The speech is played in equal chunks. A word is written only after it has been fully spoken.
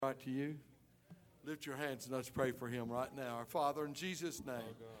Right to you. Lift your hands and let's pray for him right now. Our Father, in Jesus' name.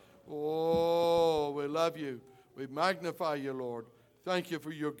 Oh, we love you. We magnify you, Lord. Thank you for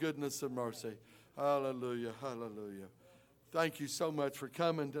your goodness and mercy. Hallelujah, hallelujah. Thank you so much for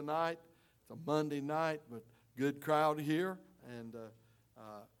coming tonight. It's a Monday night, but good crowd here. And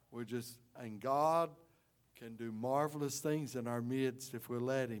and God can do marvelous things in our midst if we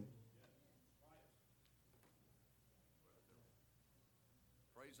let him.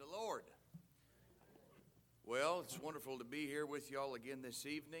 Praise the Lord. Well, it's wonderful to be here with y'all again this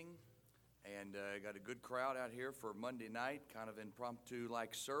evening. And got a good crowd out here for Monday night, kind of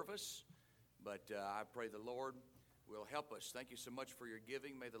impromptu-like service. But I pray the Lord will help us. Thank you so much for your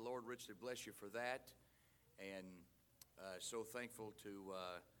giving. May the Lord richly bless you for that. And so thankful to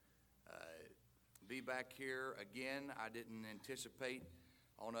be back here again. I didn't anticipate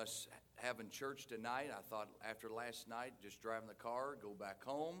on us having church tonight. I thought after last night, just driving the car, go back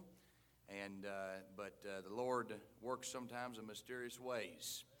home. But the Lord works sometimes in mysterious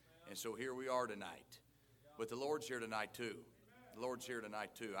ways. And so here we are tonight. But the Lord's here tonight too. The Lord's here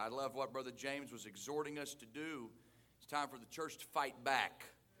tonight too. I love what Brother James was exhorting us to do. It's time for the church to fight back.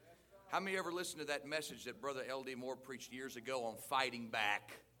 How many ever listened to that message that Brother L.D. Moore preached years ago on fighting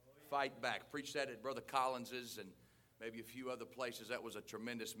back? Fight back. Preached that at Brother Collins's and maybe a few other places. That was a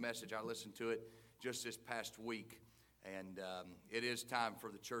tremendous message. I listened to it just this past week. And it is time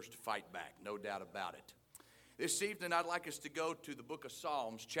for the church to fight back, no doubt about it. This evening, I'd like us to go to the book of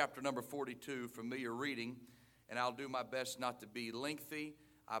Psalms, chapter number 42, familiar reading. And I'll do my best not to be lengthy.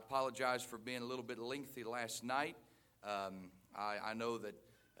 I apologize for being a little bit lengthy last night. I know that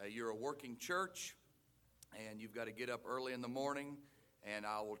you're a working church, and you've got to get up early in the morning. And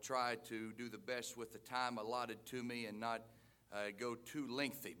I will try to do the best with the time allotted to me and not go too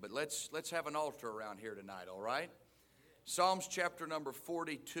lengthy. But let's have an altar around here tonight, all right? Psalms chapter number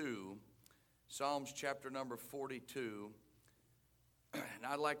 42. Psalms chapter number 42. And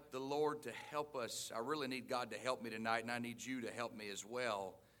I'd like the Lord to help us. I really need God to help me tonight, and I need you to help me as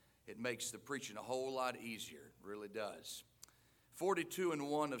well. It makes the preaching a whole lot easier. It really does. 42 and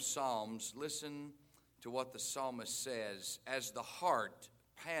 1 of Psalms. Listen to what the psalmist says. As the hart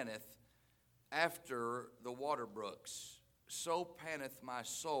panteth after the water brooks, so panteth my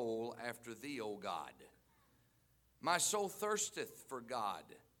soul after thee, O God. My soul thirsteth for God,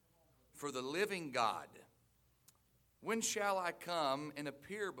 for the living God. When shall I come and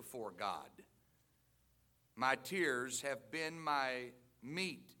appear before God? My tears have been my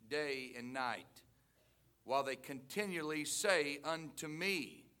meat day and night, while they continually say unto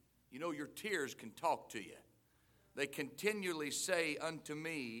me, you know, your tears can talk to you. They continually say unto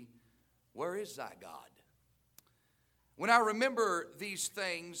me, where is thy God? When I remember these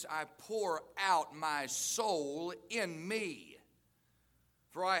things, I pour out my soul in me.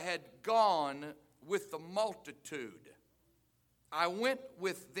 For I had gone with the multitude. I went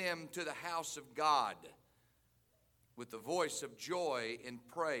with them to the house of God, with the voice of joy and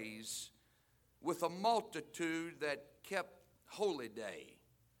praise, with a multitude that kept holy day.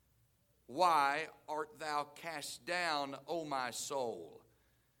 Why art thou cast down, O my soul?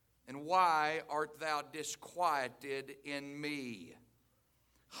 And why art thou disquieted in me?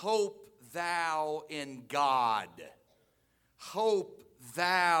 Hope thou in God. Hope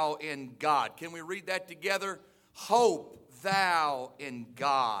thou in God. Can we read that together? Hope thou in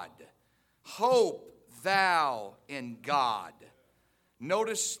God. Hope thou in God.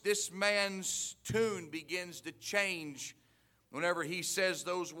 Notice this man's tune begins to change whenever he says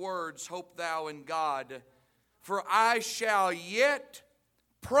those words, hope thou in God. For I shall yet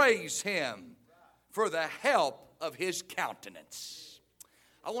praise him for the help of his countenance.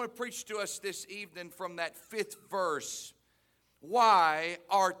 I want to preach to us this evening from that 5th verse. Why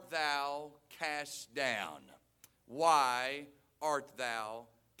art thou cast down? Why art thou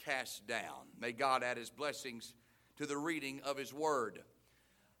cast down? May God add his blessings to the reading of his word.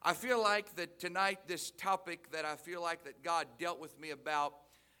 I feel like that tonight, this topic that I feel like that God dealt with me about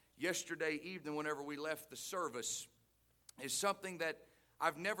yesterday evening whenever we left the service is something that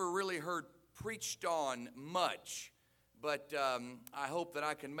I've never really heard preached on much. But I hope that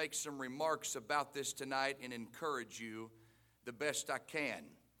I can make some remarks about this tonight and encourage you the best I can.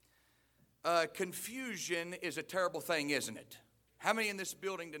 Confusion is a terrible thing, isn't it? How many in this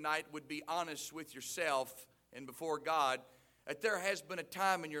building tonight would be honest with yourself and before God that there has been a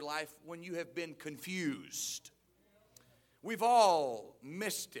time in your life when you have been confused? We've all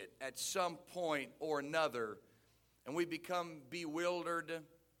missed it at some point or another, and we become bewildered.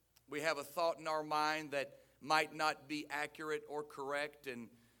 We have a thought in our mind that might not be accurate or correct, and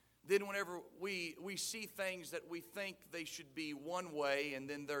then whenever we see things that we think they should be one way and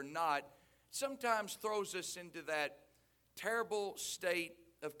then they're not, sometimes throws us into that terrible state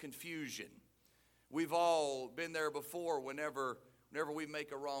of confusion. We've all been there before whenever we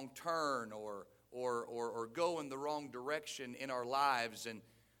make a wrong turn or go in the wrong direction in our lives, and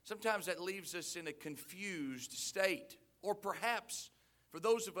sometimes that leaves us in a confused state. Or perhaps for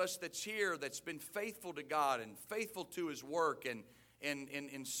those of us that's here that's been faithful to God and faithful to His work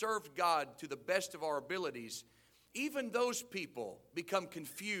and served God to the best of our abilities, even those people become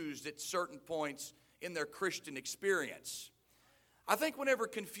confused at certain points in their Christian experience. I think whenever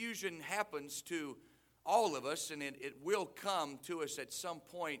confusion happens to all of us, and it will come to us at some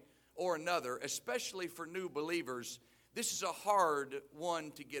point or another, especially for new believers, this is a hard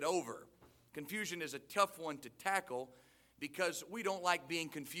one to get over. Confusion is a tough one to tackle because we don't like being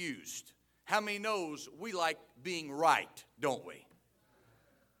confused. How many knows we like being right, don't we?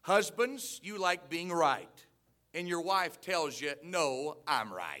 Husbands, you like being right. And your wife tells you, no,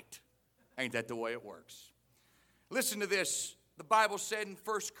 I'm right. Ain't that the way it works? Listen to this. The Bible said in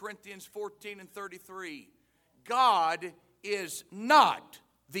 1 Corinthians 14 and 33, God is not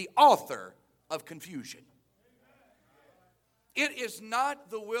the author of confusion. It is not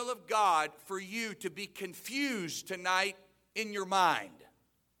the will of God for you to be confused tonight in your mind.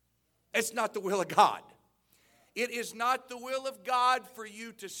 It's not the will of God. It is not the will of God for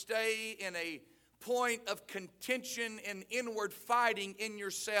you to stay in a point of contention and inward fighting in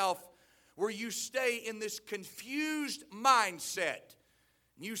yourself where you stay in this confused mindset.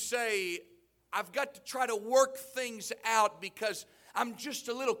 You say, I've got to try to work things out because I'm just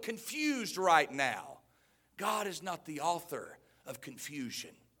a little confused right now. God is not the author of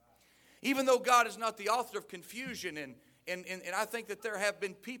confusion. Even though God is not the author of confusion, and I think that there have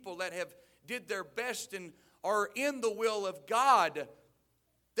been people that have did their best and are in the will of God,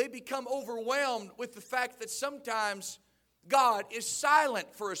 they become overwhelmed with the fact that sometimes God is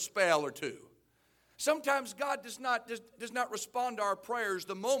silent for a spell or two. Sometimes God does not respond to our prayers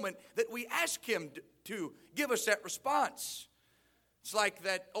the moment that we ask Him to give us that response. It's like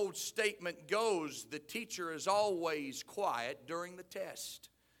that old statement goes, the teacher is always quiet during the test.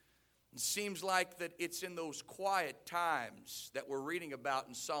 It seems like that it's in those quiet times that we're reading about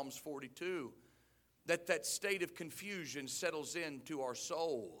in Psalms 42 that state of confusion settles into our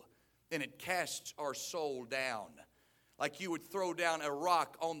soul and it casts our soul down. Like you would throw down a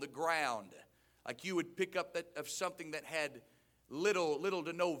rock on the ground. Like you would pick up of something that had little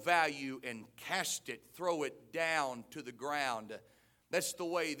to no value and cast it, throw it down to the ground. That's the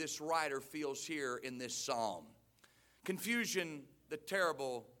way this writer feels here in this psalm. Confusion, the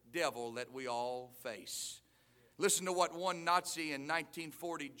terrible devil that we all face. Listen to what one Nazi in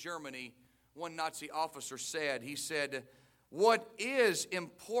 1940 Germany, one Nazi officer said. He said, "What is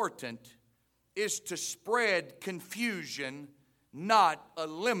important is to spread confusion, not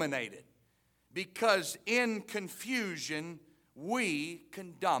eliminate it. Because in confusion, we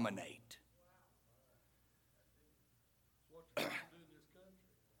can dominate."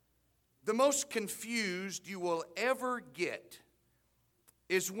 The most confused you will ever get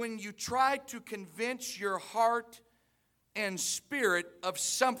is when you try to convince your heart and spirit of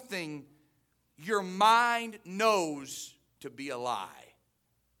something your mind knows to be a lie.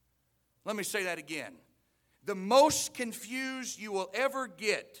 Let me say that again. The most confused you will ever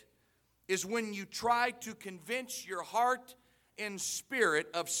get is when you try to convince your heart and spirit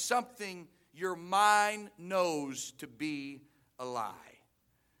of something your mind knows to be a lie.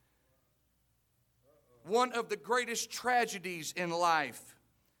 One of the greatest tragedies in life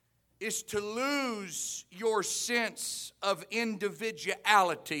is to lose your sense of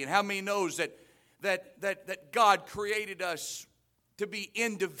individuality. And how many knows that God created us to be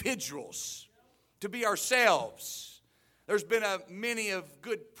individuals, to be ourselves? There's been many of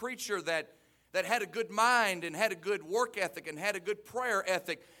good preacher that had a good mind and had a good work ethic and had a good prayer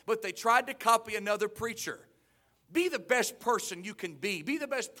ethic, but they tried to copy another preacher. Be the best person you can be. Be the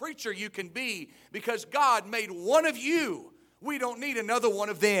best preacher you can be, because God made one of you. We don't need another one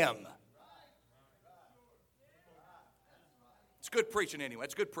of them. It's good preaching anyway.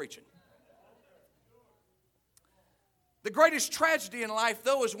 It's good preaching. The greatest tragedy in life,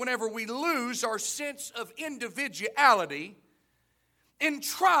 though, is whenever we lose our sense of individuality and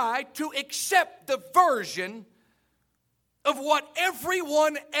try to accept the version of what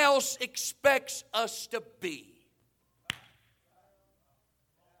everyone else expects us to be.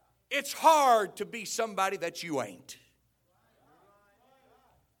 It's hard to be somebody that you ain't.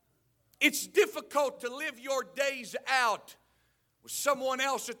 It's difficult to live your days out with someone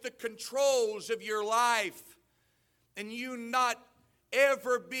else at the controls of your life and you not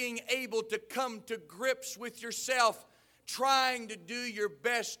ever being able to come to grips with yourself, trying to do your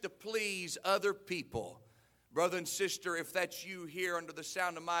best to please other people. Brother and sister, if that's you here under the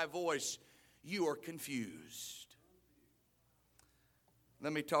sound of my voice, you are confused.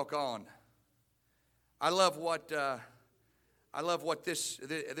 Let me talk on. I love what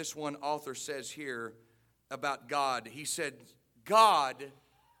this one author says here about God. He said, God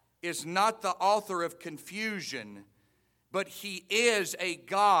is not the author of confusion, but He is a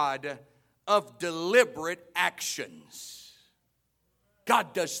God of deliberate actions.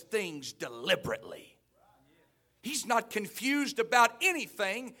 God does things deliberately. He's not confused about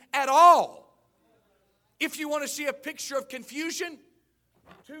anything at all. If you want to see a picture of confusion,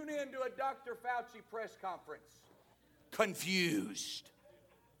 tune in to a Dr. Fauci press conference. Confused.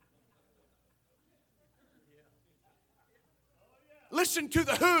 Listen to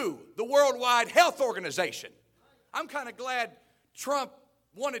the WHO, the World Health Organization. I'm kind of glad Trump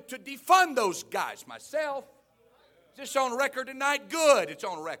wanted to defund those guys myself. Is this on record tonight? Good, it's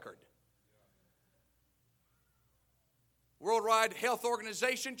on record. World Health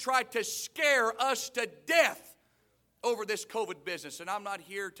Organization tried to scare us to death over this COVID business. And I'm not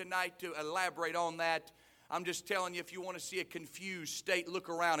here tonight to elaborate on that. I'm just telling you, if you want to see a confused state, look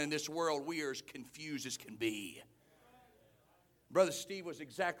around in this world. We are as confused as can be. Brother Steve was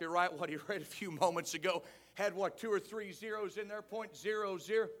exactly right. What he read a few moments ago had, 2 or 3 zeros in there?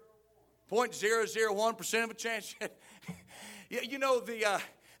 0.001% of a chance. You know,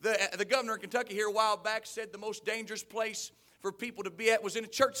 the governor of Kentucky here a while back said the most dangerous place for people to be at was in a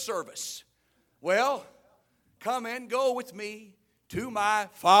church service. Well, come and go with me to my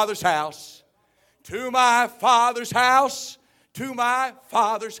Father's house. To my Father's house. To my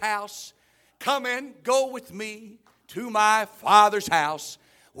Father's house. Come and go with me to my Father's house,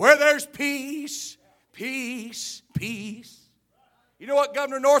 where there's peace, peace, peace. You know what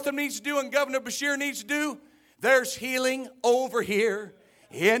Governor Northam needs to do and Governor Beshear needs to do? There's healing over here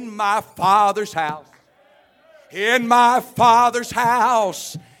in my Father's house. In my Father's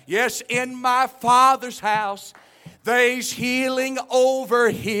house. Yes, in my Father's house. There's healing over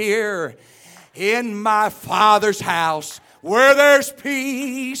here in my Father's house, where there's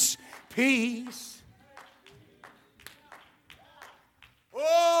peace, peace.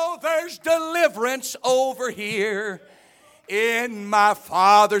 Oh, there's deliverance over here in my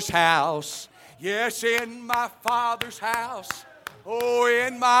Father's house. Yes, in my Father's house. Oh,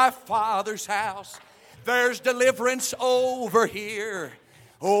 in my Father's house. There's deliverance over here.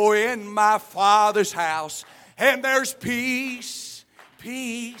 Oh, in my Father's house. And there's peace,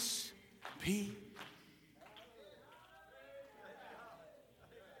 peace, peace.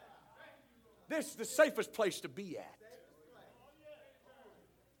 This is the safest place to be at.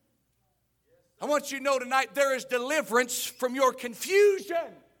 I want you to know tonight there is deliverance from your confusion.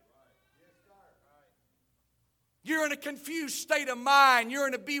 You're in a confused state of mind. You're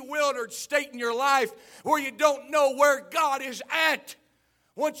in a bewildered state in your life where you don't know where God is at.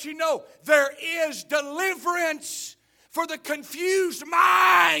 I want you to know there is deliverance for the confused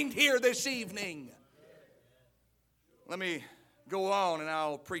mind here this evening. Let me go on and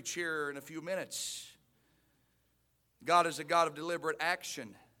I'll preach here in a few minutes. God is a God of deliberate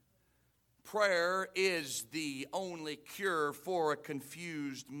action. Prayer is the only cure for a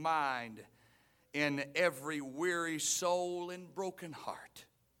confused mind in every weary soul and broken heart.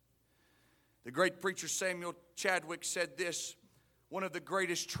 The great preacher Samuel Chadwick said this: one of the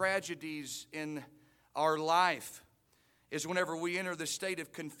greatest tragedies in our life is whenever we enter the state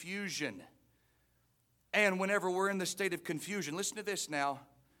of confusion. And whenever we're in the state of confusion, listen to this now,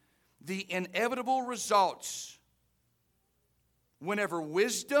 the inevitable results whenever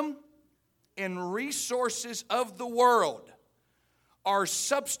wisdom and resources of the world are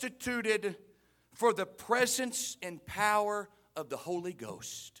substituted for the presence and power of the Holy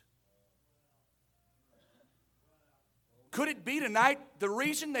Ghost. Could it be tonight the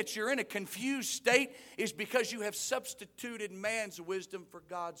reason that you're in a confused state is because you have substituted man's wisdom for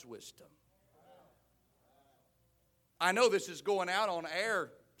God's wisdom? I know this is going out on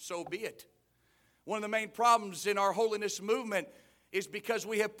air, so be it. One of the main problems in our holiness movement is because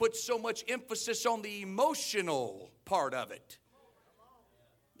we have put so much emphasis on the emotional part of it.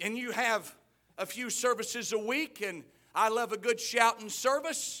 And you have a few services a week, and I love a good shouting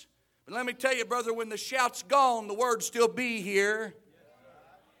service. But let me tell you, brother, when the shout's gone, the word still be here.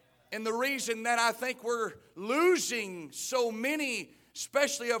 And the reason that I think we're losing so many,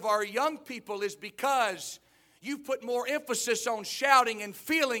 especially of our young people, is because you put more emphasis on shouting and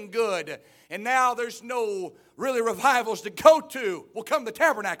feeling good. And now there's no really revivals to go to. Well, come to the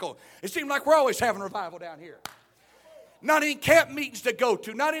tabernacle. It seems like we're always having revival down here. Not any camp meetings to go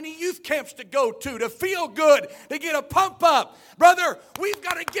to, not any youth camps to go to feel good, to get a pump up. Brother, we've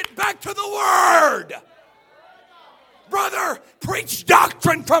got to get back to the Word. Brother, preach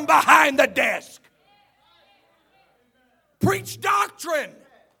doctrine from behind the desk. Preach doctrine.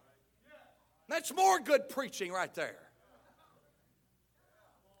 That's more good preaching right there.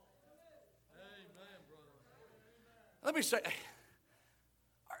 Let me say,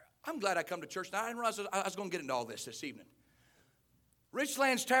 I'm glad I come to church now. I didn't realize I was going to get into all this evening.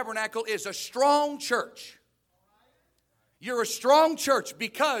 Richlands Tabernacle is a strong church. You're a strong church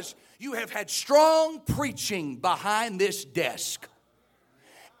because you have had strong preaching behind this desk.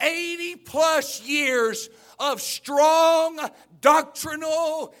 80 plus years of strong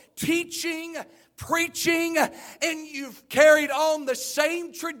doctrinal teaching, preaching, and you've carried on the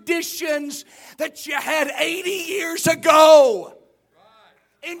same traditions that you had 80 years ago.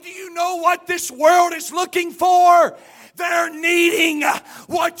 And do you know what this world is looking for? They're needing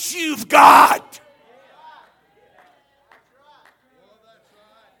what you've got.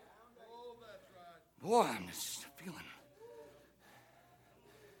 Boy, I'm just feeling.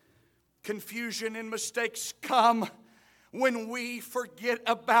 Confusion and mistakes come when we forget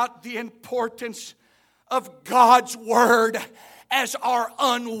about the importance of God's Word as our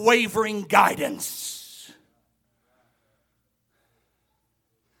unwavering guidance.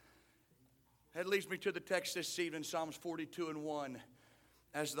 That leads me to the text this evening, Psalms 42:1.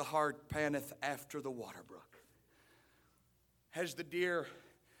 As the hart panteth after the water brook, as the deer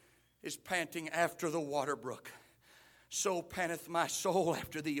is panting after the water brook, so panteth my soul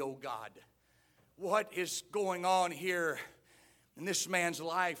after thee, O God. What is going on here in this man's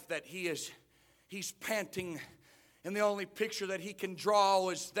life that he's panting, and the only picture that he can draw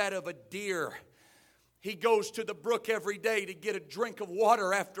is that of a deer. He goes to the brook every day to get a drink of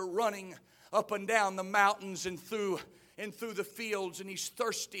water after running up and down the mountains and through the fields, and he's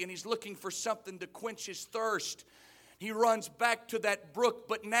thirsty and he's looking for something to quench his thirst. He runs back to that brook,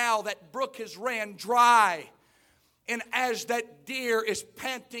 but now that brook has ran dry. And as that deer is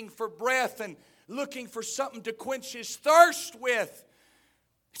panting for breath and looking for something to quench his thirst with,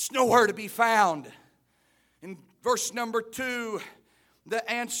 it's nowhere to be found. In verse number 2, the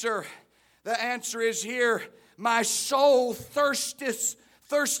answer is here. My soul thirsteth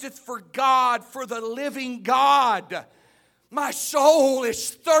for God, for the living God. My soul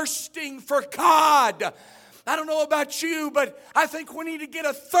is thirsting for God. I don't know about you, but I think we need to get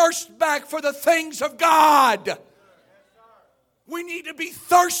a thirst back for the things of God. We need to be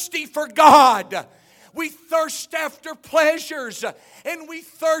thirsty for God. We thirst after pleasures, and we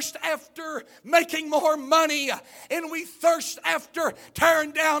thirst after making more money, and we thirst after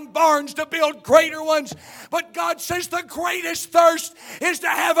tearing down barns to build greater ones. But God says the greatest thirst is to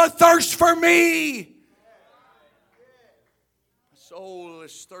have a thirst for me. My soul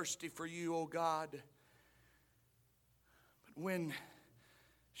is thirsty for you, O God. But when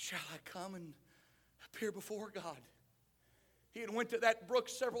shall I come and appear before God? He had went to that brook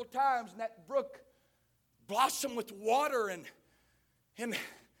several times, and that brook blossomed with water, and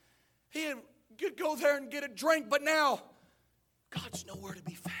he could go there and get a drink, but now God's nowhere to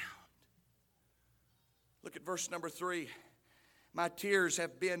be found. Look at verse number 3. My tears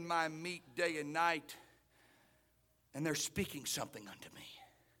have been my meat day and night, and they're speaking something unto me.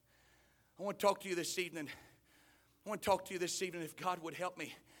 I want to talk to you this evening. If God would help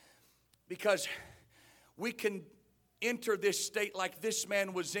me, because we can enter this state like this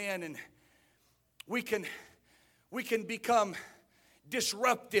man was in, and we can become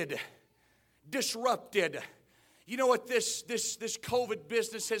disrupted. You know what this COVID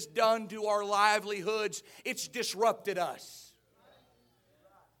business has done to our livelihoods? It's disrupted us.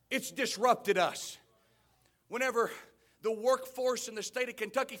 Whenever the workforce in the state of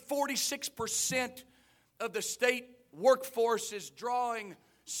Kentucky, 46% of the state workforce is drawing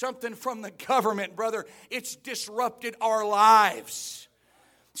something from the government, brother. It's disrupted our lives.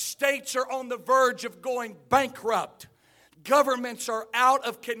 States are on the verge of going bankrupt. Governments are out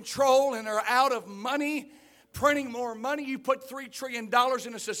of control and are out of money, printing more money. You put $3 trillion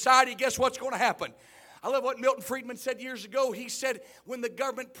in a society, guess what's going to happen? I love what Milton Friedman said years ago. He said, when the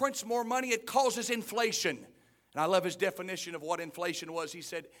government prints more money, it causes inflation. And I love his definition of what inflation was. He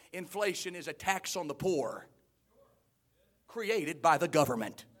said, inflation is a tax on the poor created by the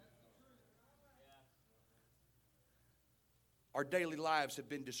government. Our daily lives have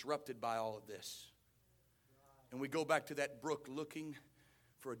been disrupted by all of this. And we go back to that brook looking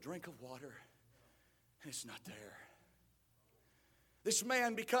for a drink of water, and it's not there. This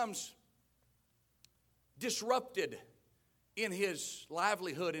man becomes disrupted in his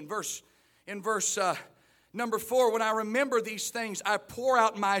livelihood. In verse Number 4, when I remember these things, I pour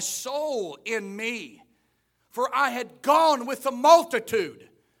out my soul in me. For I had gone with the multitude.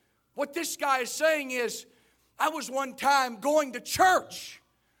 What this guy is saying is, I was one time going to church.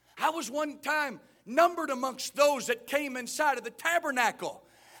 I was one time numbered amongst those that came inside of the tabernacle.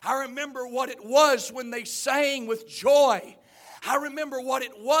 I remember what it was when they sang with joy. I remember what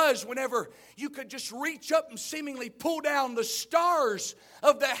it was whenever you could just reach up and seemingly pull down the stars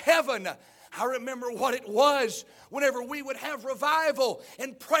of the heaven. I remember what it was whenever we would have revival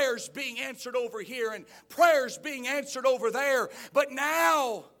and prayers being answered over here and prayers being answered over there. But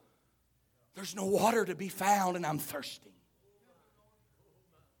now, there's no water to be found and I'm thirsty.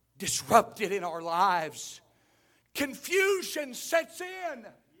 Disrupted in our lives. Confusion sets in.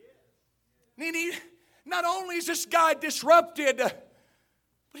 Not only is this guy disrupted, but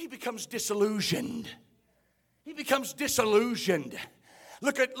he becomes disillusioned. He becomes disillusioned.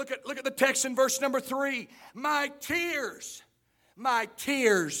 Look at the text in verse number 3. My tears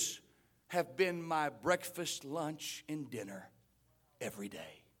have been my breakfast, lunch, and dinner every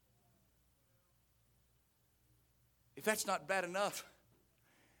day. If that's not bad enough,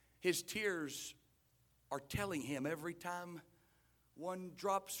 his tears are telling him every time one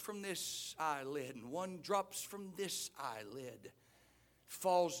drops from this eyelid and one drops from this eyelid,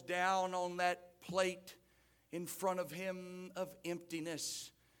 falls down on that plate in front of him of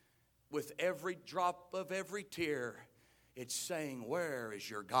emptiness. With every drop of every tear, it's saying, where is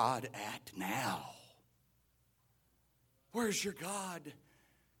your God at now? Where's your God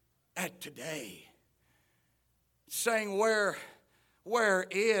at today? It's saying, where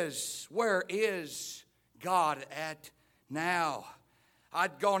is God at now?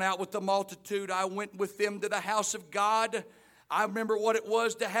 I'd gone out with the multitude. I went with them to the house of God. I remember what it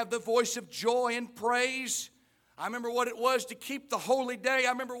was to have the voice of joy and praise. I remember what it was to keep the holy day.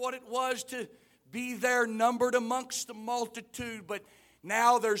 I remember what it was to be there numbered amongst the multitude. But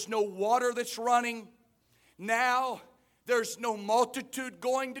now there's no water that's running. Now there's no multitude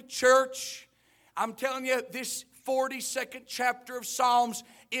going to church. I'm telling you, this 42nd chapter of Psalms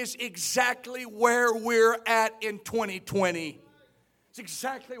is exactly where we're at in 2020. It's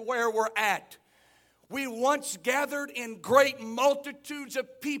exactly where we're at. We once gathered in great multitudes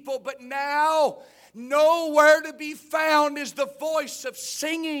of people, but now nowhere to be found is the voice of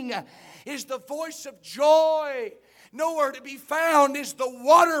singing, is the voice of joy. Nowhere to be found is the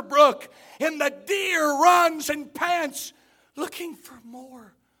water brook, and the deer runs and pants looking for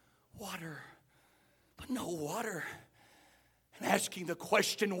more water. But no water. And asking the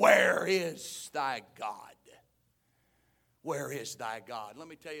question, where is thy God? Where is thy God? Let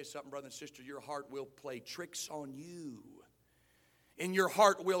me tell you something, brother and sister. Your heart will play tricks on you. And your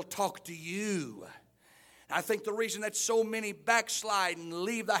heart will talk to you. And I think the reason that so many backslide and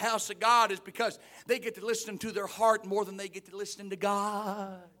leave the house of God is because they get to listen to their heart more than they get to listen to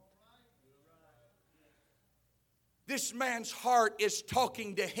God. This man's heart is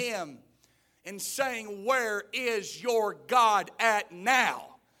talking to him and saying, where is your God at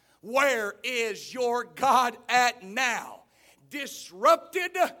now? Where is your God at now?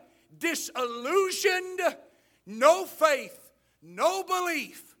 Disrupted, disillusioned, no faith, no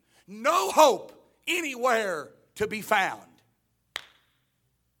belief, no hope anywhere to be found.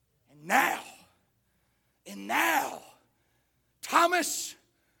 And now, Thomas,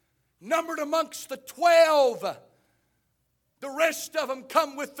 numbered amongst the 12, the rest of them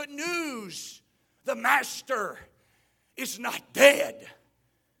come with the news. The Master is not dead,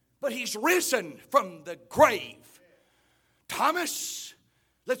 but he's risen from the grave. Thomas,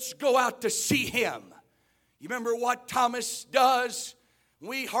 let's go out to see him. You remember what Thomas does?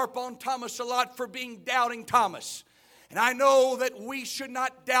 We harp on Thomas a lot for being doubting Thomas. And I know that we should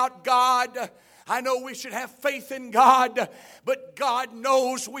not doubt God. I know we should have faith in God. But God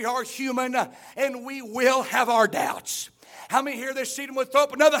knows we are human and we will have our doubts. How many here this season would throw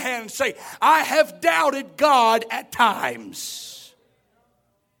up another hand and say, I have doubted God at times?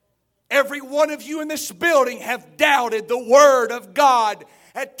 Every one of you in this building have doubted the Word of God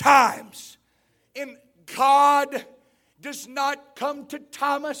at times. And God does not come to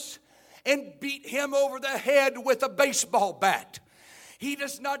Thomas and beat him over the head with a baseball bat. He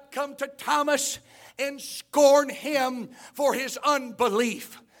does not come to Thomas and scorn him for his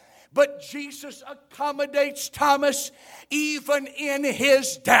unbelief. But Jesus accommodates Thomas even in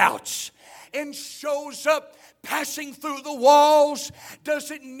his doubts and shows up passing through the walls.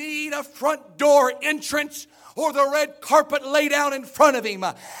 Doesn't need a front door entrance or the red carpet laid out in front of him,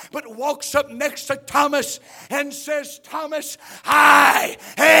 but walks up next to Thomas and says, Thomas, I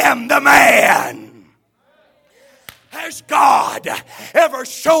am the man. Has Has God ever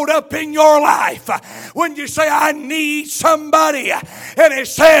showed up in your life when you say, I need somebody, and it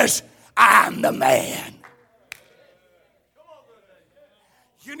says, I'm the man?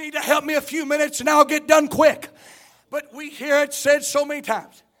 You need to help me a few minutes and I'll get done quick. But we hear it said so many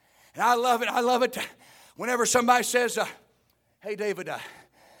times. And I love it. I love it. Whenever somebody says, hey, David,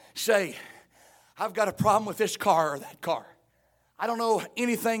 say, I've got a problem with this car or that car. I don't know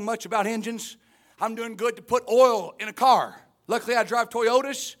anything much about engines. I'm doing good to put oil in a car. Luckily, I drive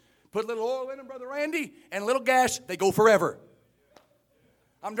Toyotas. Put a little oil in them, Brother Randy, and a little gas. They go forever.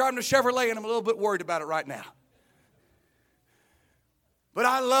 I'm driving a Chevrolet, and I'm a little bit worried about it right now. But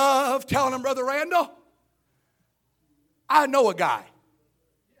I love telling them, Brother Randall, I know a guy.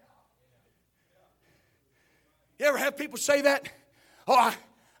 You ever have people say that? Oh,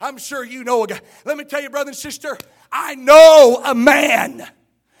 I'm sure you know a guy. Let me tell you, brother and sister, I know a man.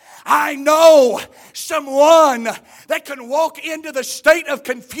 I know someone that can walk into the state of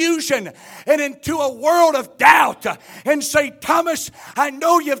confusion and into a world of doubt and say, Thomas, I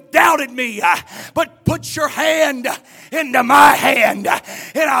know you've doubted me, but put your hand into my hand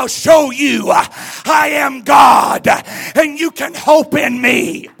and I'll show you I am God and you can hope in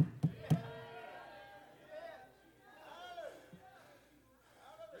me.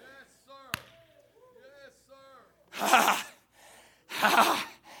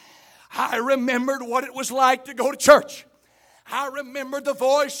 I remembered what it was like to go to church. I remembered the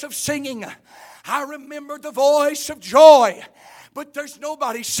voice of singing. I remembered the voice of joy. But there's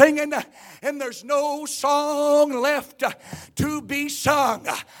nobody singing and there's no song left to be sung.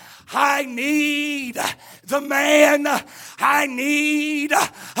 I need the man. I need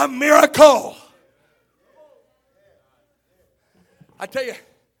a miracle. I tell you,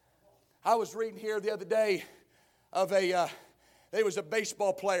 I was reading here the other day of there was a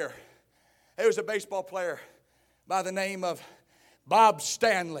baseball player. There was a baseball player by the name of Bob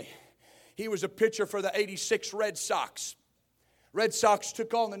Stanley. He was a pitcher for the 86 Red Sox. Red Sox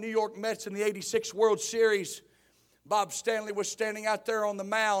took on the New York Mets in the 86 World Series. Bob Stanley was standing out there on the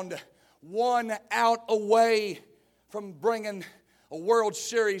mound, 1 out away from bringing a World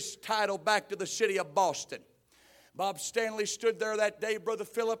Series title back to the city of Boston. Bob Stanley stood there that day, Brother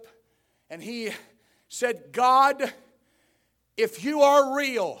Philip, and he said, God, if you are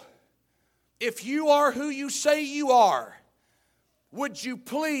real, if you are who you say you are, would you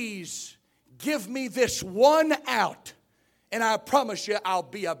please give me this 1 out, and I promise you I'll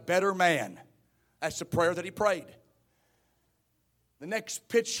be a better man. That's the prayer that he prayed. The next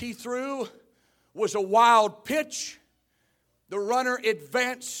pitch he threw was a wild pitch. The runner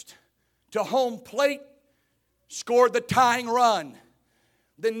advanced to home plate, scored the tying run.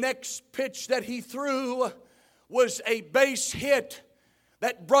 The next pitch that he threw was a base hit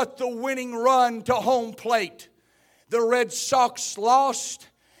that brought the winning run to home plate. The Red Sox lost,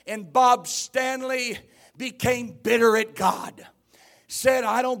 and Bob Stanley became bitter at God. Said,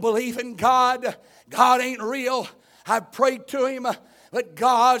 I don't believe in God. God ain't real. I've prayed to him, but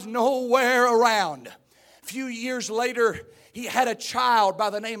God's nowhere around. A few years later, he had a child by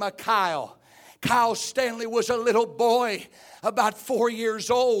the name of Kyle. Kyle Stanley was a little boy, about 4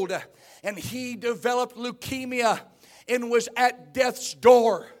 years old, and he developed leukemia and was at death's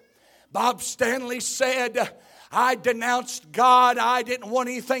door. Bob Stanley said, I denounced God. I didn't want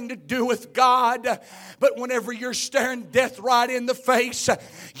anything to do with God. But whenever you're staring death right in the face,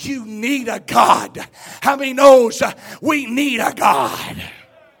 you need a God. How many knows we need a God?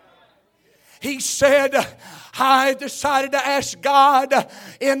 He said, I decided to ask God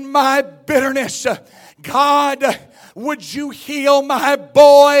in my bitterness, God, would you heal my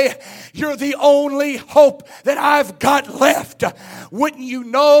boy? You're the only hope that I've got left. Wouldn't you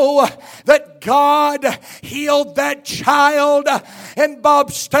know that God healed that child? And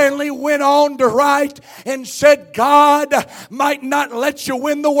Bob Stanley went on to write and said, God might not let you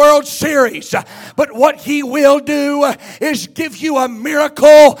win the World Series, but what he will do is give you a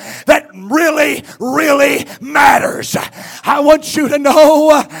miracle that really, really matters. I want you to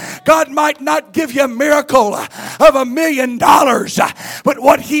know God might not give you a miracle of $1 million, but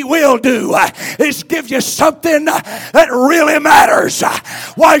what he will do is give you something that really matters.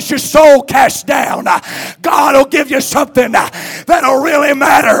 Why is your soul cast down? God will give you something that'll really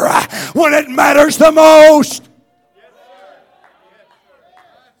matter when it matters the most.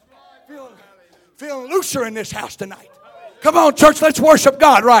 Feeling looser in this house tonight. Come on, church, let's worship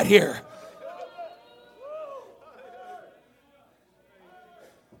God right here.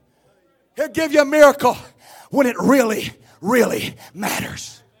 He'll give you a miracle when it really, really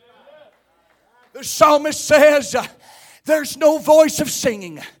matters. The psalmist says, there's no voice of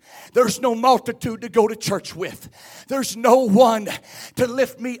singing. There's no multitude to go to church with. There's no one to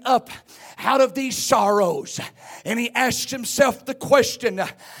lift me up out of these sorrows. And he asks himself the question,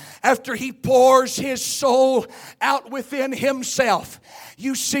 after he pours his soul out within himself.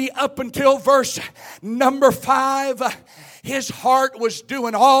 You see, up until verse number 5, his heart was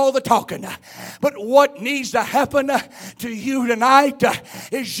doing all the talking. But what needs to happen to you tonight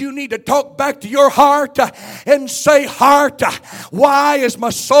is you need to talk back to your heart and say, heart, why is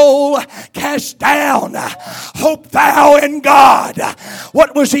my soul cast down? Hope thou in God.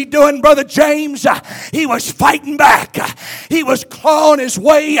 What was he doing, Brother James? He was fighting back. He was clawing his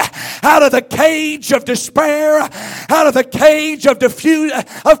way out of the cage of despair, out of the cage of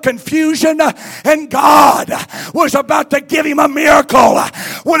confusion, and God was about to give him a miracle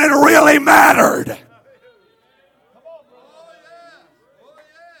when it really mattered.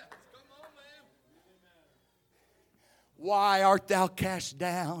 Why art thou cast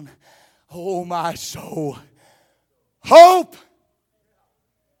down, O my soul? Hope.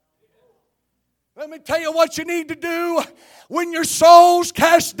 Let me tell you what you need to do when your soul's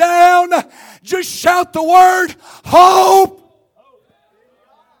cast down. Just shout the word, hope.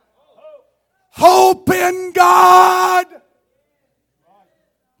 Hope in God.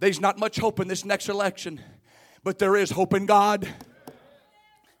 There's not much hope in this next election, but there is hope in God.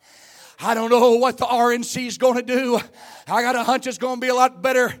 I don't know what the RNC is going to do. I got a hunch it's going to be a lot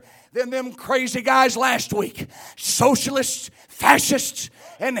better than them crazy guys last week. Socialists, fascists,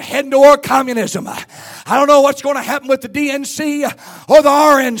 and heading toward communism. I don't know what's going to happen with the DNC or the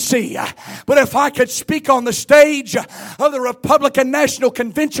RNC. But if I could speak on the stage of the Republican National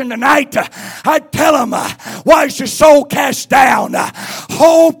Convention tonight, I'd tell them, why is your soul cast down?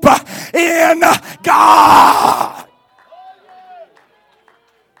 Hope in God.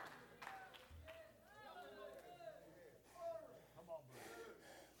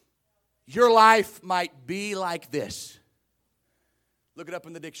 Your life might be like this. Look it up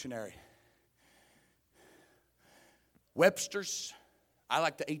in the dictionary. Webster's. I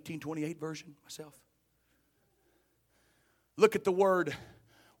like the 1828 version myself. Look at the word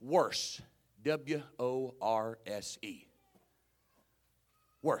worse. W-O-R-S-E.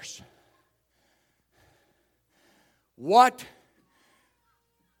 Worse. What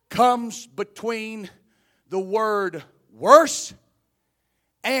comes between the word worse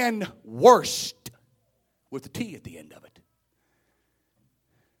and worst with the T at the end of it?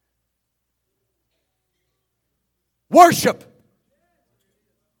 Worship.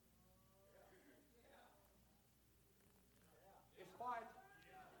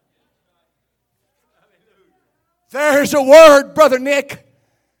 There's a word, Brother Nick,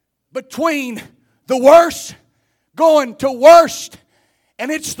 between the worst going to worst,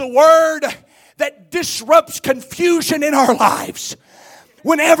 and it's the word that disrupts confusion in our lives.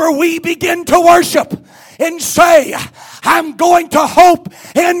 Whenever we begin to worship and say, I'm going to hope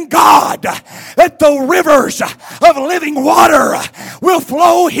in God that the rivers of living water will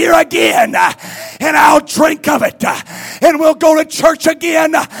flow here again, and I'll drink of it, and we'll go to church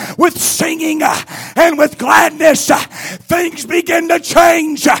again with singing and with gladness. Things begin to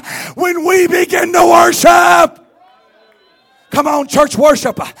change when we begin to worship. Come on, church,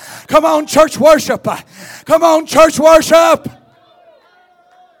 worship. Come on, church, worship. Come on, church, worship.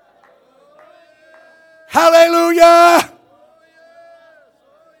 Hallelujah.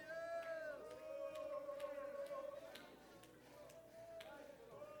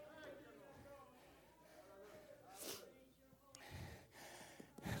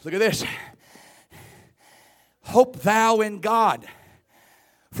 Look at this. Hope thou in God,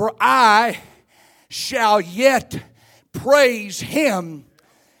 for I shall yet praise him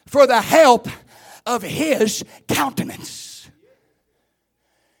for the help of his countenance.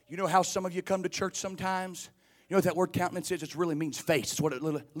 You know how some of you come to church sometimes? You know what that word countenance is? It really means face. It's what it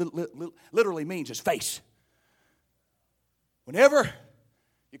literally means, is face. Whenever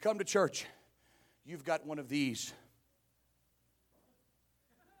you come to church, you've got one of these.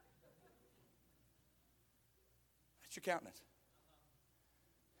 That's your countenance.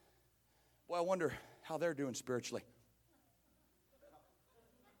 Boy, I wonder how they're doing spiritually.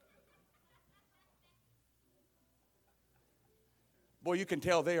 Boy, you can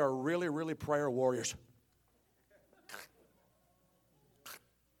tell they are really, really prayer warriors.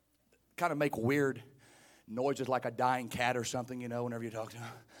 Kind of make weird noises like a dying cat or something, you know, whenever you talk to them.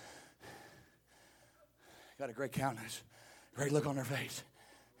 Got a great countenance, great look on their face.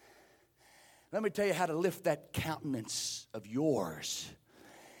 Let me tell you how to lift that countenance of yours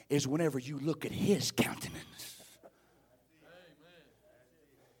is whenever you look at his countenance. Amen.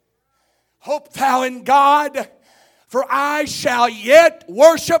 Hope thou in God, For I shall yet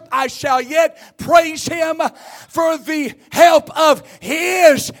worship, I shall yet praise Him for the help of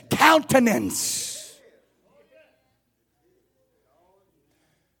His countenance.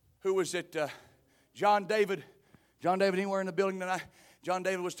 Who was it? John David. John David anywhere in the building tonight? John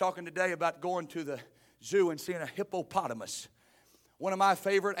David was talking today about going to the zoo and seeing a hippopotamus. One of my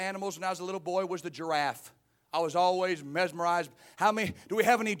favorite animals when I was a little boy was the giraffe. I was always mesmerized. Do we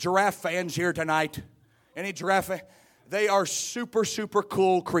have any giraffe fans here tonight? Any giraffe? They are super, super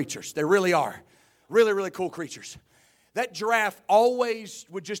cool creatures. They really are. Really, really cool creatures. That giraffe always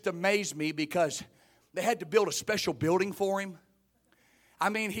would just amaze me because they had to build a special building for him. I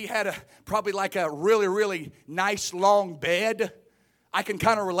mean, he had probably like a really, really nice long bed. I can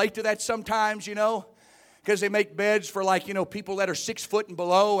kind of relate to that sometimes, because they make beds for people that are 6 foot and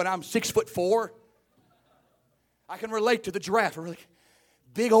below, and I'm 6'4". I can relate to the giraffe. A really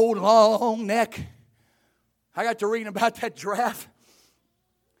big old long neck. I got to reading about that giraffe.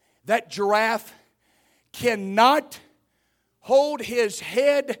 That giraffe cannot hold his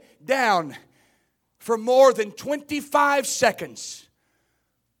head down for more than 25 seconds,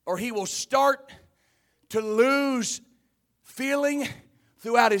 or he will start to lose feeling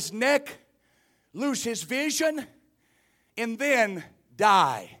throughout his neck, lose his vision, and then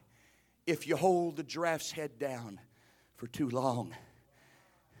die if you hold the giraffe's head down for too long.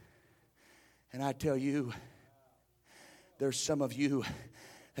 And I tell you, there's some of you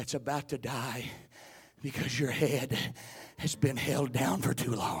that's about to die because your head has been held down for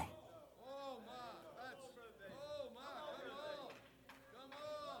too long.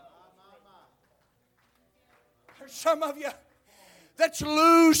 There's some of you that's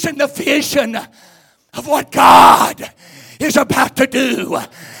losing the vision of what God is about to do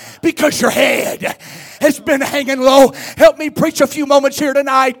because your head has been hanging low. Help me preach a few moments here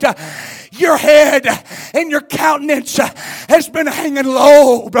tonight. Your head and your countenance has been hanging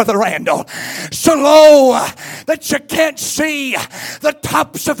low, Brother Randall. So low that you can't see the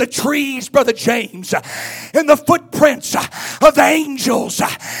tops of the trees, Brother James, and the footprints of the angels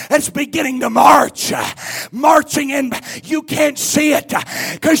that's beginning to march. Marching in, you can't see it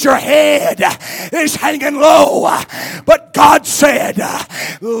because your head is hanging low. But God said,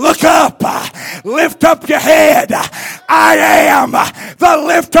 look up, lift up your head. I am the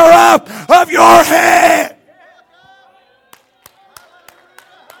lifter up of your head.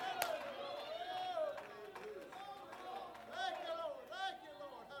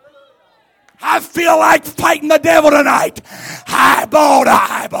 I feel like fighting the devil tonight. Eyeball to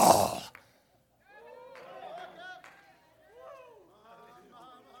eyeball.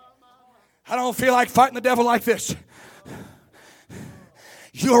 I don't feel like fighting the devil like this.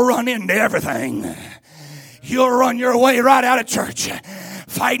 You'll run into everything. You'll run your way right out of church.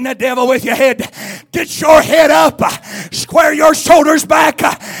 Fighting the devil with your head. Get your head up. Square your shoulders back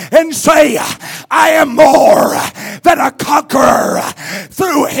and say, I am more than a conqueror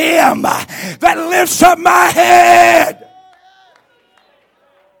through Him that lifts up my head.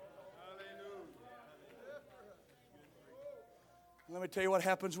 Let me tell you what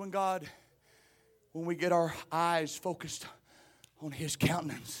happens when we get our eyes focused on His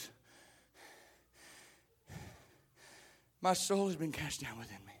countenance. My soul has been cast down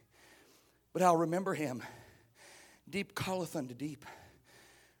within me, but I'll remember Him. Deep calleth unto deep.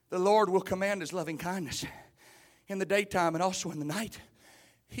 The Lord will command His loving kindness in the daytime and also in the night.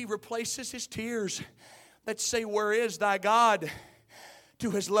 He replaces His tears that say, where is thy God?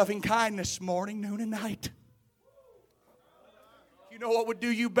 To His loving kindness morning, noon, and night. You know what would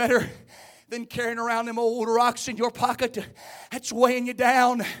do you better than carrying around them old rocks in your pocket that's weighing you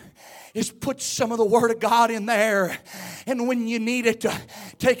down? Is put some of the Word of God in there. And when you need it,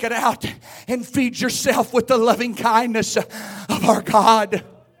 take it out and feed yourself with the loving kindness of our God.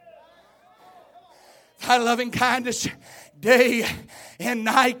 Thy loving kindness day and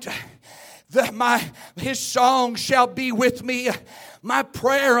night. His song shall be with me. My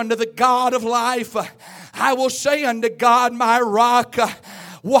prayer unto the God of life. I will say unto God, my rock,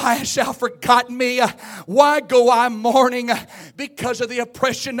 why hast thou forgotten me? Why go I mourning because of the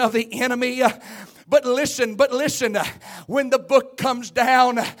oppression of the enemy? But listen, when the book comes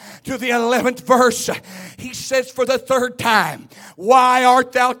down to the 11th verse, he says for the third time, why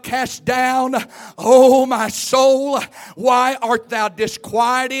art thou cast down, O my soul? Why art thou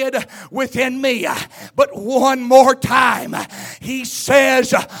disquieted within me? But one more time, he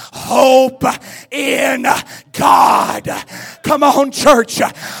says, hope in God. Come on, church.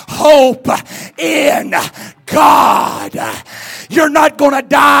 Hope in God. You're not going to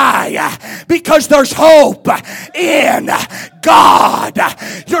die because there's hope in God.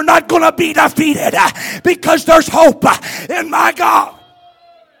 You're not going to be defeated because there's hope in my God.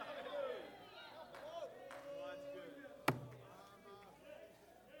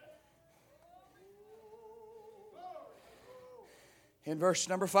 In verse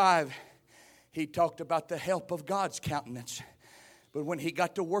number 5, he talked about the help of God's countenance. But when he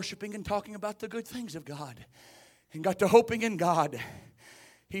got to worshiping and talking about the good things of God and got to hoping in God,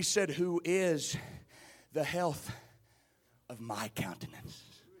 he said, who is the health of my countenance?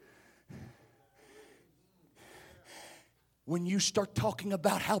 When you start talking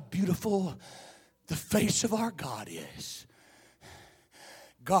about how beautiful the face of our God is,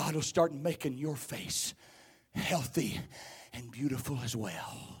 God will start making your face healthy and beautiful as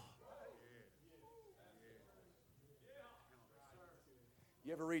well.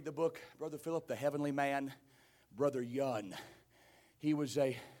 You ever read the book, Brother Philip, The Heavenly Man? Brother Yun. He's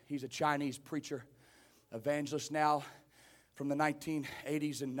a Chinese preacher, evangelist now from the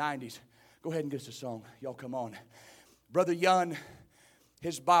 1980s and 90s. Go ahead and get us a song. Y'all come on. Brother Yun,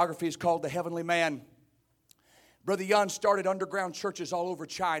 his biography is called The Heavenly Man. Brother Yun started underground churches all over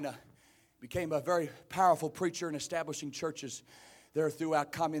China. Became a very powerful preacher in establishing churches there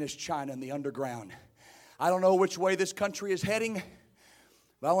throughout communist China in the underground. I don't know which way this country is heading,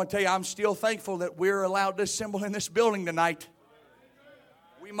 but I want to tell you, I'm still thankful that we're allowed to assemble in this building tonight.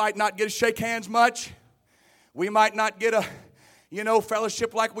 We might not get to shake hands much. We might not get a,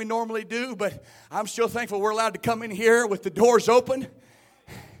 fellowship like we normally do, but I'm still thankful we're allowed to come in here with the doors open.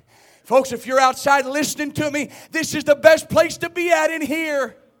 Folks, if you're outside listening to me, this is the best place to be at in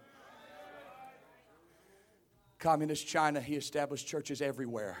here. Communist China, he established churches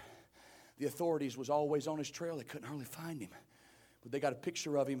everywhere. The authorities was always on his trail. They couldn't hardly find him. But they got a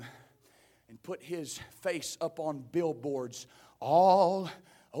picture of him and put his face up on billboards all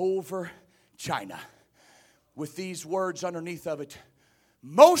over China with these words underneath of it,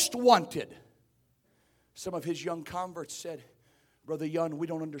 most wanted. Some of his young converts said, Brother Yun, we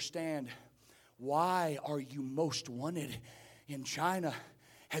don't understand. Why are you most wanted in China?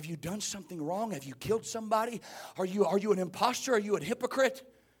 Have you done something wrong? Have you killed somebody? Are you an imposter? Are you a hypocrite?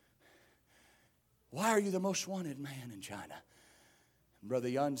 Why are you the most wanted man in China? And Brother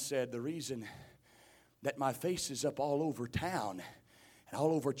Yun said, the reason that my face is up all over town and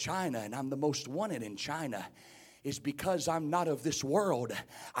all over China and I'm the most wanted in China is because I'm not of this world.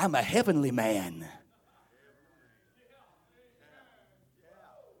 I'm a heavenly man.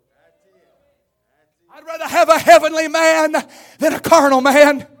 I'd rather have a heavenly man than a carnal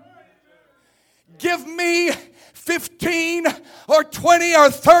man. Give me 15 or 20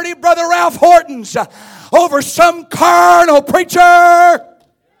 or 30 Brother Ralph Hortons over some carnal preacher.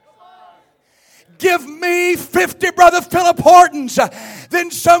 Give me 50 Brother Philip Hortons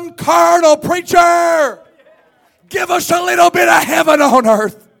than some carnal preacher. Give us a little bit of heaven on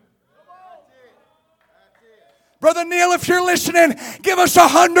earth. Brother Neil, if you're listening, give us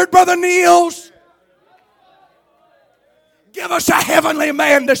 100 Brother Neils. Give us a heavenly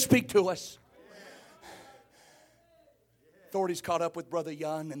man to speak to us. Authorities caught up with Brother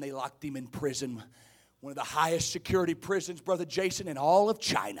Yun and they locked him in prison. One of the highest security prisons, Brother Jason, in all of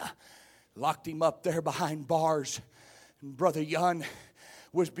China. Locked him up there behind bars. And Brother Yun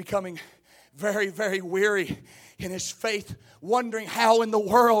was becoming very, very weary in his faith, wondering how in the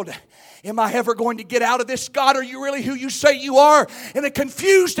world am I ever going to get out of this? God, are you really who you say you are? In a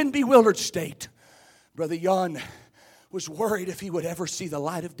confused and bewildered state. Brother Yun was worried if he would ever see the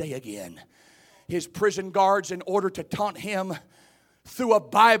light of day again. His prison guards, in order to taunt him, threw a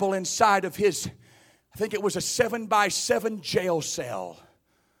Bible inside of his, I think it was a 7x7 jail cell.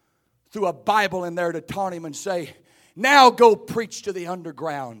 Threw a Bible in there to taunt him and say, now go preach to the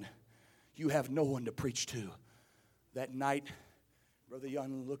underground. You have no one to preach to. That night, Brother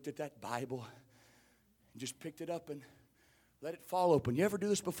Yun looked at that Bible and just picked it up and let it fall open. You ever do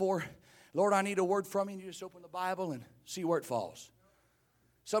this before? Lord, I need a word from you. And you just open the Bible and see where it falls.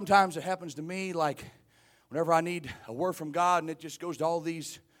 Sometimes it happens to me like whenever I need a word from God and it just goes to all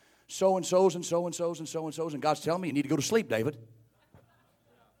these so-and-sos and so-and-sos and so-and-sos and God's telling me you need to go to sleep, David.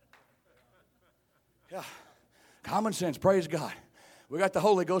 Yeah, common sense, praise God. We got the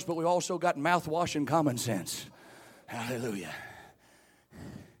Holy Ghost, but we've also got mouthwash and common sense. Hallelujah.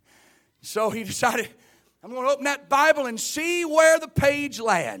 So he decided, I'm going to open that Bible and see where the page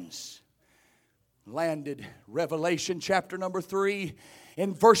lands. Landed Revelation chapter number 3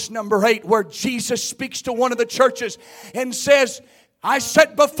 in verse number 8, where Jesus speaks to one of the churches and says, I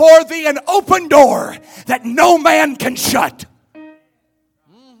set before thee an open door that no man can shut.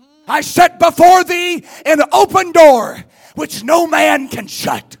 I set before thee an open door, which no man can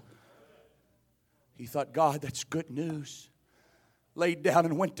shut. He thought, God, that's good news. Laid down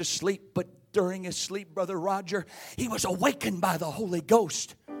and went to sleep, but during his sleep, Brother Roger, he was awakened by the Holy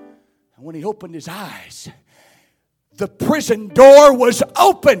Ghost. And when he opened his eyes, the prison door was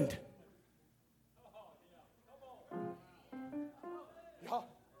opened.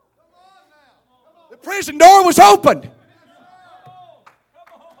 The prison door was opened.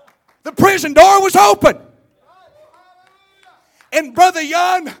 The prison door was open. And Brother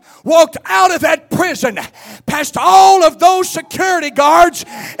Young walked out of that prison past all of those security guards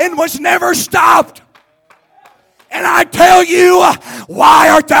and was never stopped. And I tell you, why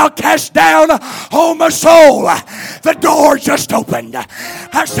art thou cast down, O my soul? The door just opened.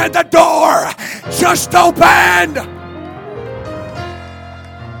 I said the door just opened.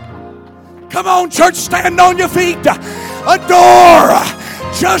 Come on, church, stand on your feet. A door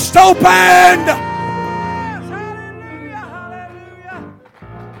just opened. Yes, hallelujah, hallelujah.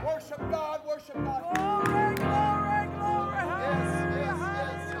 Worship God, worship God. Glory, glory, glory, hallelujah,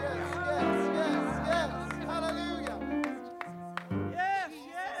 hallelujah. Yes,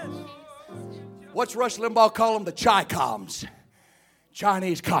 yes. What's Rush Limbaugh call them? The Chi-Coms.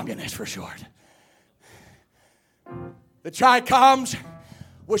 Chinese communists for short. The Chi-Coms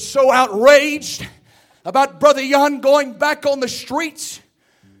was so outraged about Brother Young going back on the streets,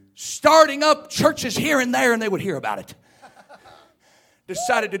 starting up churches here and there, and they would hear about it.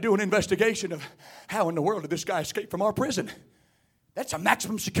 Decided to do an investigation of how in the world did this guy escape from our prison? That's a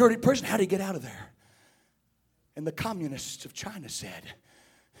maximum security prison. How did he get out of there? And the communists of China said,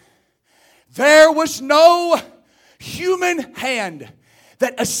 there was no human hand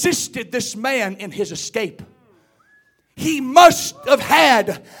that assisted this man in his escape. He must have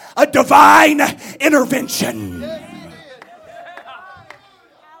had a divine intervention.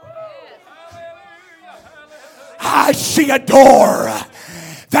 I see a door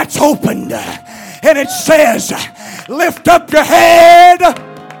that's opened, and it says, lift up your head.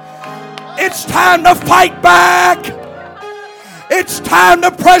 It's time to fight back. It's time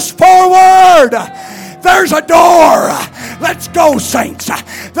to press forward. There's a door. Let's go, saints.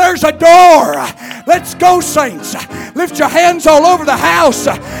 There's a door. Let's go, saints. Lift your hands all over the house.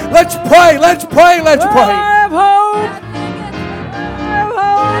 Let's pray. Let's pray. Let's I pray. have hope. I have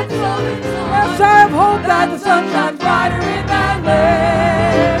hope. Yes, I have hope that the sun shines brighter in that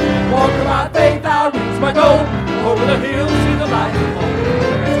land. Walking by faith, I'll reach my goal. Over the hills, see the light of hope.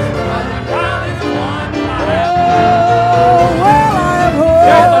 Oh, well, I have hope.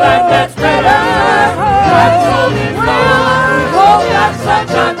 There's a light that's better. That's holding on. Hope that the sun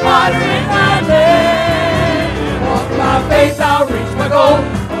shines brighter in that land. Walking by faith, I'll reach my goal.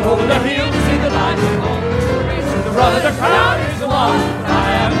 Over the hills, see the light of hope. The race to the run, the crown is the one. I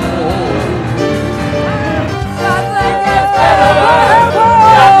have hope.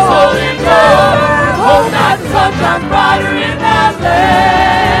 That's holding on. Hope that the sun shines brighter in that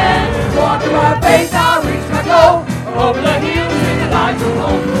land. Walking by faith, I'll reach my goal. Over the hills, see the light of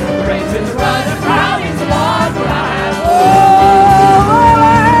hope. The race is run, the crown is the one. But I have hope.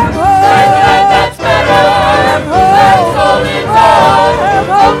 That's better. That's holding on.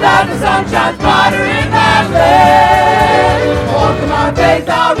 Hope that the sun shines brighter in that land. Walking by faith,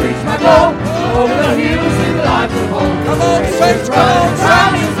 I'll reach my goal. Over the hills, see the light of hope. Come on, saints. Come on,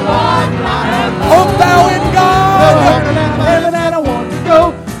 Crown saints. is the one. But I have Hope thou in God. heaven and I want to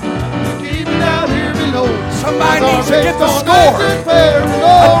go. Somebody needs to get the score.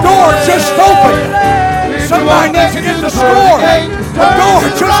 A door just opened. Somebody needs to get the score. A door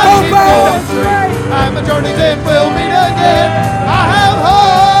just opened. I'm a journey's end, we'll meet again. I have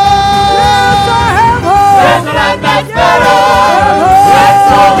hope. Yes, I have hope. There's a light that's better. That's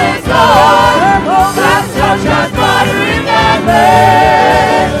all is gone. That sun shines brighter in that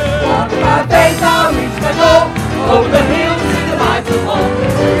land. Walking by faith, I'll reach my goal. Over the hills, see the lights of hope.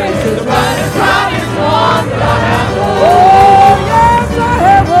 The race to the bright and crown is won. But I have hope. Oh, yes, I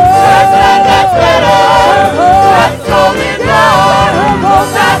have hope. There's a light that's better. That's all is gone.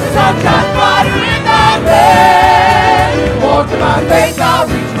 That the sun shines brighter in that land. Walking by faith, I'll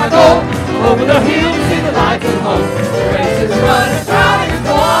reach my goal. Over the hills, see the lights of hope. The race is run and crown is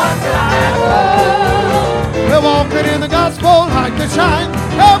won. But I have hope. We're walking in the gospel like the shine.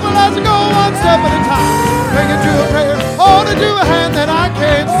 Helpful as we go one step at a time. Bringing you a prayer, holding you a hand that I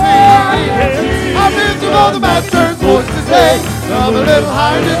can't see. I've been to all the master's voice to say, come a little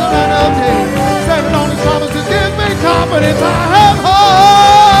higher to the light of day. Standing on his promises gives me confidence. I have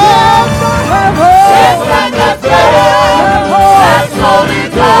hope. Yes, I have hope. Yes, that's better. That's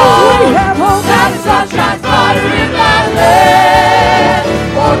holy God. We have hope. That the sun shines brighter in that land.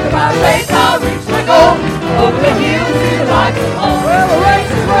 Walking by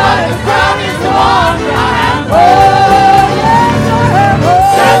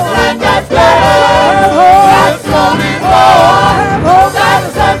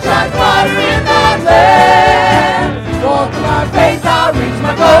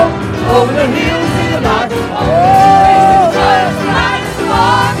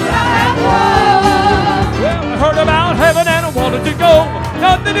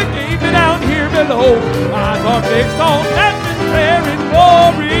to keep me down here below. Eyes are fixed on that prayer in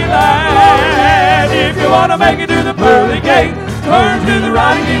glory land. If you want to make it to the pearly gate, turn to the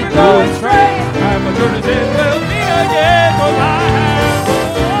right and keep going straight. And my journey says, we'll meet again, 'cause I have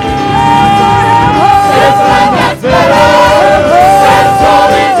hope. There's a land that's better, that's all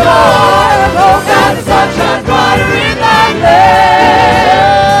we know. That the sun shines brighter in that land.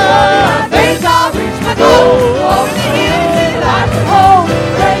 My faith, I'll reach my goal. Over the hills, in the lights of home.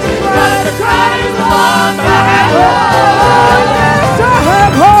 Praise running, the cry is the one that I have hope. Yes, I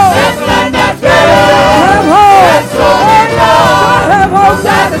have hope. There's a land that's better, I have hope. that's all we know. I have hope.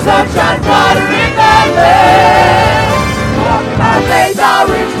 That the sun shines brighter in that land. Walking by faith, I'll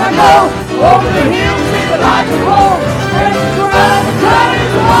reach my goal. Over the hills, see the lights of home. Praise running, the cry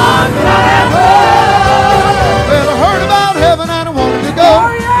is the one that I have hope. Well, I heard about heaven and I wanted to go.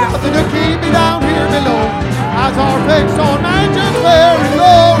 Nothing to keep me down here below. Eyes are fixed on mansions where in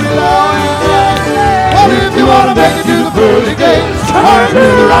glory lies. Well, if you want to make it to the pearly gates, turn to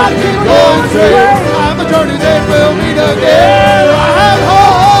the right and keep going straight. I'm a journey that will meet again. I have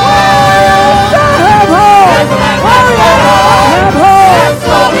hope. I have hope. I have hope. That's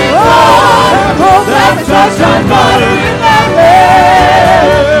all we know. That the sun shines brighter in that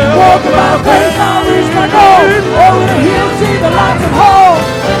land. Walking by faith, I'll reach my goal. Over the hills, see the lights of home.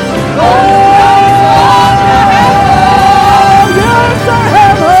 Oh, yes, I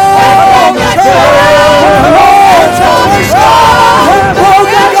have hope. That's all we know. That's all we know. I have hope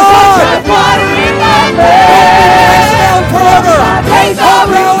in That the sun God. shines brighter in that land. Stand forever. Faith, I'll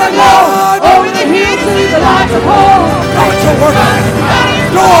reach my goal. Over the hills, see the lights of home. Come at your work.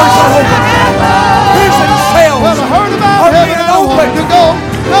 Doors are open. Prison cells Well, I heard about are heaven being and I wanted to opened. go.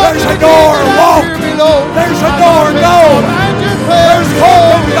 There's a door, walk. There's a door, go. There's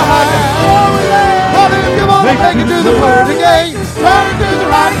hope in God. But if you want to make it to the pearly gate, turn to the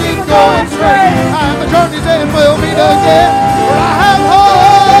right, keep going straight. And the journey's end, we'll meet again. For I have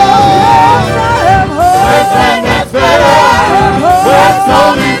hope. There's land that's better. That's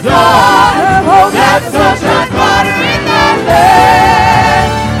all we know. That the sun shines brighter in that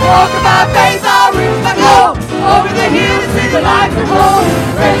land. Walking by faith, I'll reach my goal. Over the hills, see the lights of home.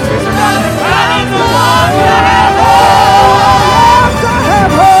 Praise is around the crown, the one that I have hope.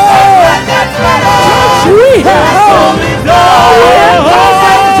 There's land that's better. That's all we know.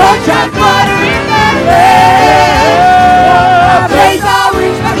 That the sun shines brighter in that land. By faith, I'll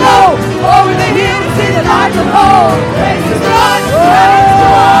reach my goal. Over the hills, see the lights of home. Praise is around the crown, the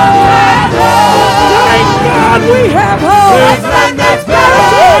one that I have hope. Thank God we have hope. There's land that's better.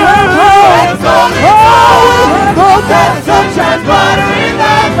 We have hope. That's all we Oh, know. we have hope. That the sun shines brighter in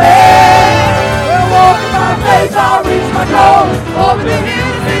that land. We're walking by faith, I'll reach my goal. Over the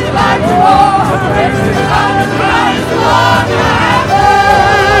hills, see the lights of home. Praise is around the crown, is the one that I have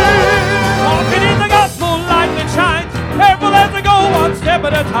hope. Walking in the gospel light that shines, careful as I go one step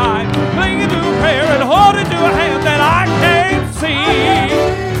at a time, clinging to prayer and holding to a hand that I can't see.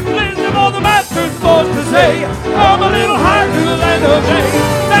 Listening for the master's voice to say, come a little higher to the land of day.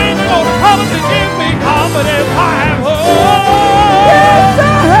 Standing on the promise and give me confidence. I have hope. Yes,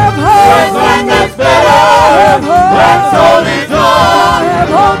 I have hope. There's land that's better. That's all we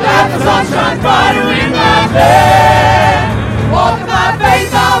know. That the sun shines brighter in that land. Walking by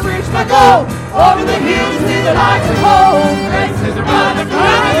faith, I'll reach my goal. Over the hills, see the lights of home. Grace is around the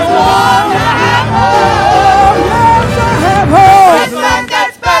crown, is the one that I have hope. Yes, I have hope. There's land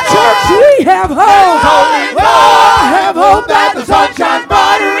that's better. Church, we have hope. That's all we know. I have hope that the sun shines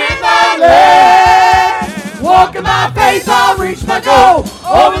brighter in that land. Walking by faith, I'll reach my goal.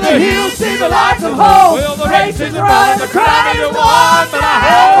 Over the hills, see the lights of hope. Well, the Race race is is around the crown, is the one that I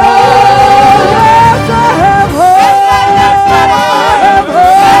have Yes, hope. I have hope. That's better. I have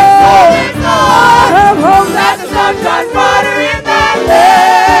hope. That's all we know. I have hope. That the sun shines brighter in that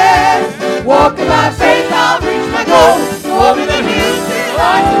land. Walking by faith, I'll reach my goal. Over the hills, see the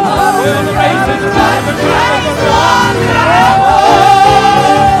lights of hope. Well, the race is around the crown, is the one that I have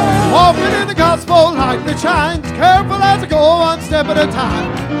hope. Walking in the gospel light that shines, careful as I go one step at a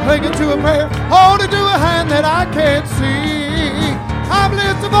time, clinging to a prayer, holding to a hand that I can't see. I'm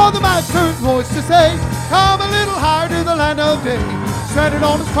listening for the master's voice to say, come a little higher to the land of day. Standing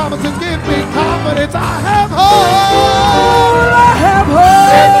on his promises, give me confidence. I have hope. I have hope.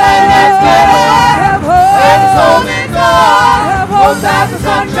 There's land that's better. I have hope. That's all we know. I have hope. That the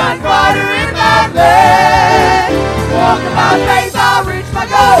sun shines brighter in that land. Walking by faith, I'll reach my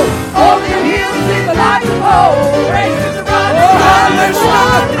goal. Over the hills, see the lights of hope. Races around the crown, is the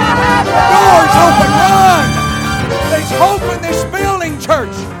one that I have Doors hope. open, run. There's hope in this building,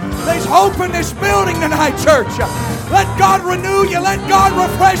 church. There's hope in this building tonight, church. Let God renew you. Let God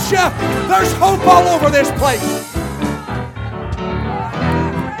refresh you. There's hope all over this place.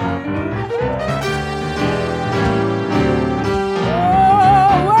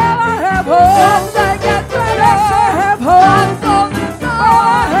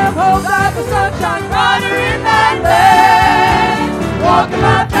 Walking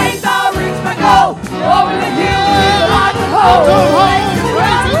by faith, I'll reach my goal. Over the hills, like the whole.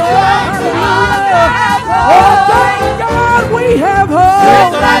 Oh, thank God we have hope.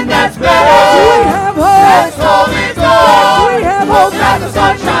 There's a land that's better. We have hope. That's holy gold. We have hope that the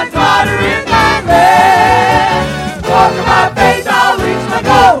sun shines brighter in that land. Walking by faith, I'll reach my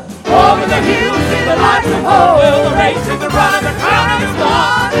goal. Over the hills, see the lights of hope. Well, the race is the run, the crown is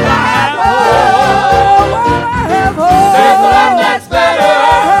gone. And I have hope. I have hope. There's a land that's better.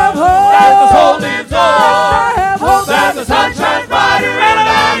 That the soul lives on. That the sun shines brighter in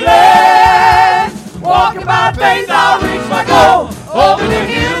our land. Walking by faith, I'll reach my goal. Over the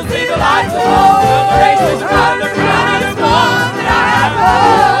hills, see the lights of hope. The race is run, the crown is gone, and I have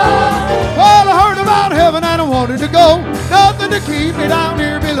hope. Well, I heard about heaven and I wanted to go. Nothing to keep me down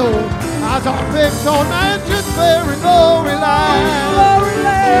here below. I saw fixed on mansions fair and glory land.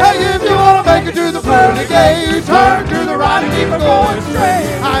 Hey, if you want to make it to the pearly gates, turn to the right and keep it going straight.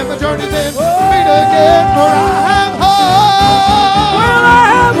 I'm a journey's end.